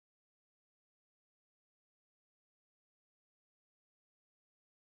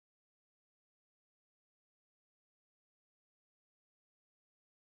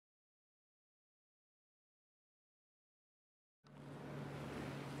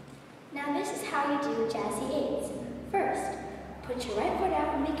Now this is how you do Jazzy 8s. First, put your right foot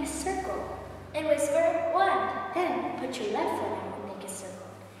out and make a circle. And whisper 1. Then put your left foot out and make a circle.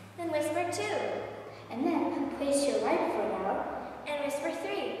 Then whisper 2. And then place your right foot out and whisper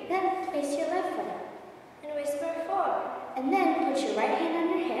 3. Then place your left foot out and whisper 4. And then put your right hand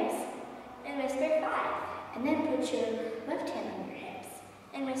on your hips and whisper 5. And then put your left hand on your hips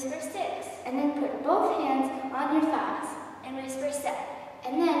and whisper 6. And then put both hands on your thighs and whisper 7.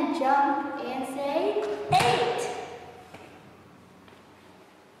 And then jump and say 8.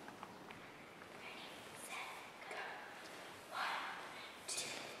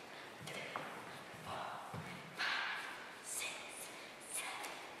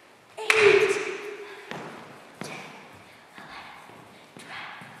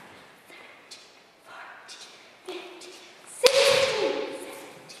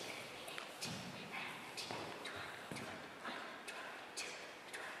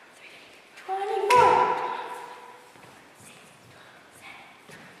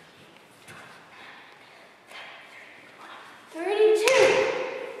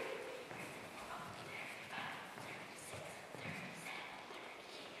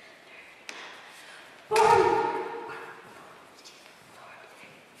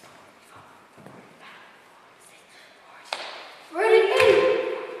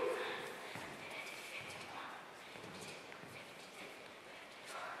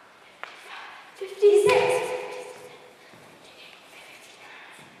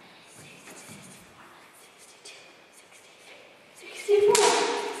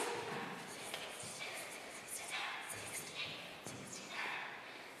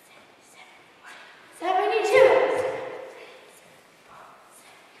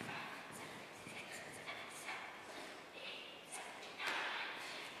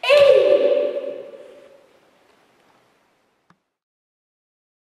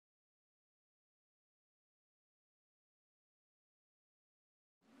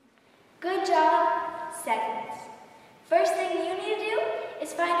 Good job, seconds. First thing you need to do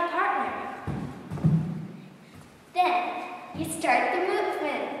is find a partner. Then you start the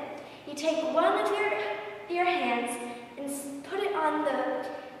movement. You take one of your hands and put it on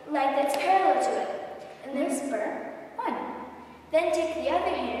the leg that's parallel to it, and then whisper 1. Then take the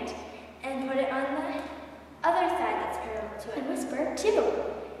other hand and put it on the other thigh that's parallel to it, and whisper 2.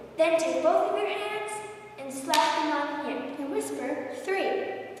 Then take both of your hands and slap them on here, and whisper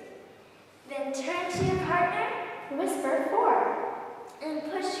 3. Then turn to your partner, and whisper 4. And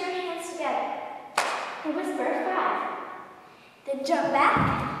push your hands together, and whisper 5. Then jump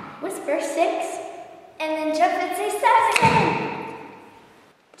back, whisper 6. And then jump and say 7.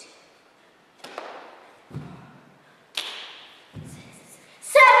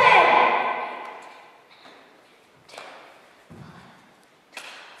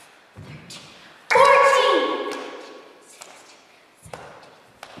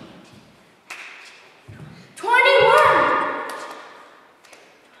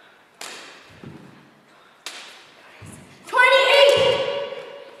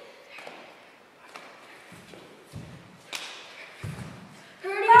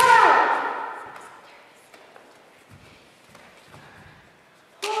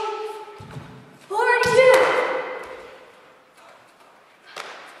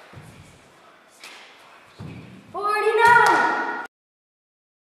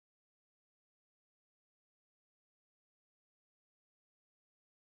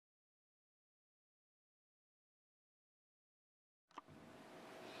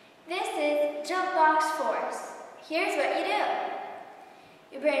 This is jump box force. Here's what you do.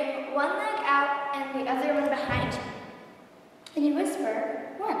 You bring one leg out and the other one behind you. And you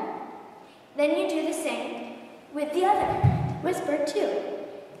whisper 1. Then you do the same with the other. Whisper 2.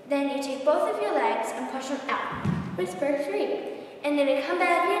 Then you take both of your legs and push them out. Whisper 3. And then you come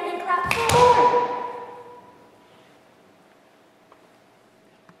back in and clap 4.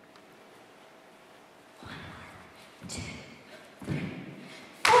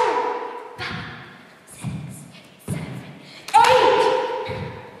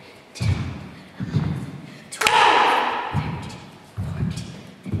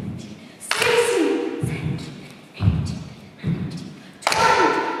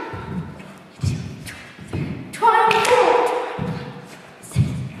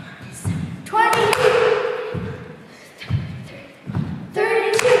 Twenty.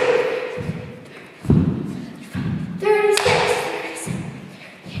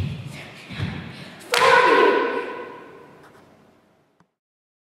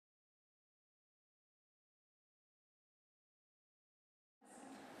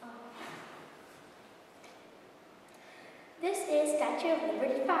 Statue of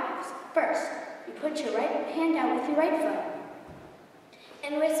Liberty 5s. First, you put your right hand out with your right foot.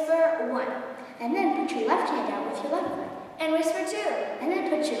 And whisper 1. And then put your left hand out with your left foot. And whisper 2. And then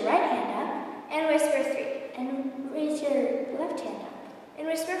put your right hand up. And whisper 3. And raise your left hand up. And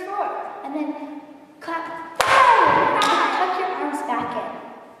whisper 4. And then clap 5. And tuck your arms back in.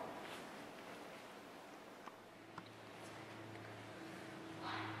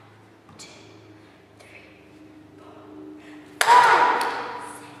 1, 2, 3, 4, 5,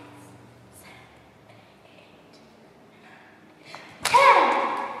 6, 7, 8, 9, 10,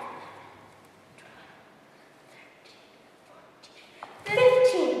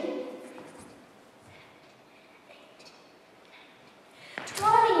 15,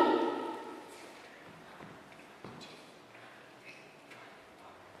 20,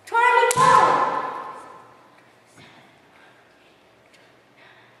 25,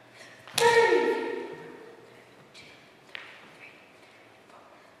 30,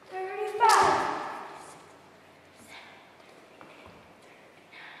 35,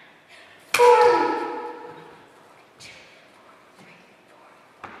 40,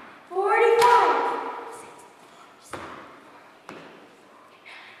 45,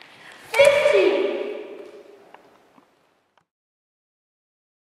 50.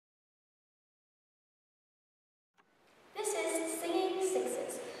 This is singing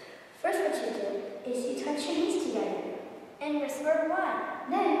sixes. First what you do is you touch your knees together and whisper 1.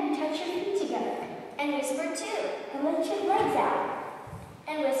 Then you touch your feet together and whisper 2. And lift your legs out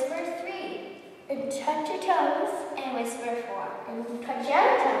and whisper 3. And touch your toes and whisper 4. And touch your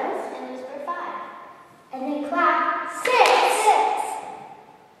other toes and whisper 5. And then clap 6. 6.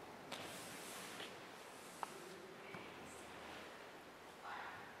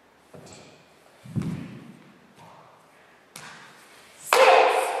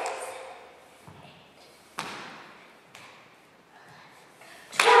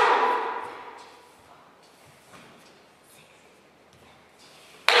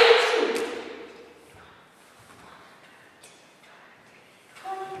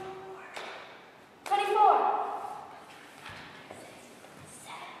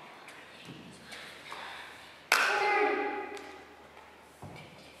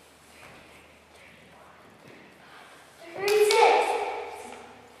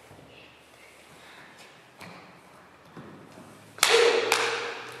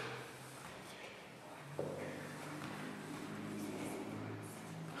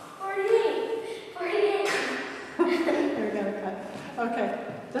 Okay,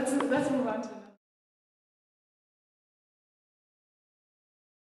 let's move on to.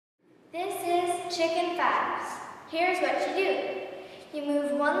 This is chicken fives. Here's what you do. You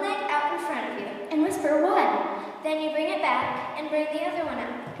move one leg out in front of you and whisper 1. Then you bring it back and bring the other one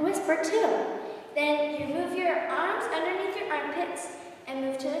out and whisper 2. Then you move your arms underneath your armpits and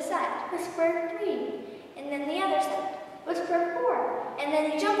move to the side. Whisper 3. And then the other side. Whisper 4. And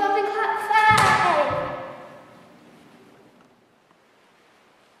then you jump up and clap 5.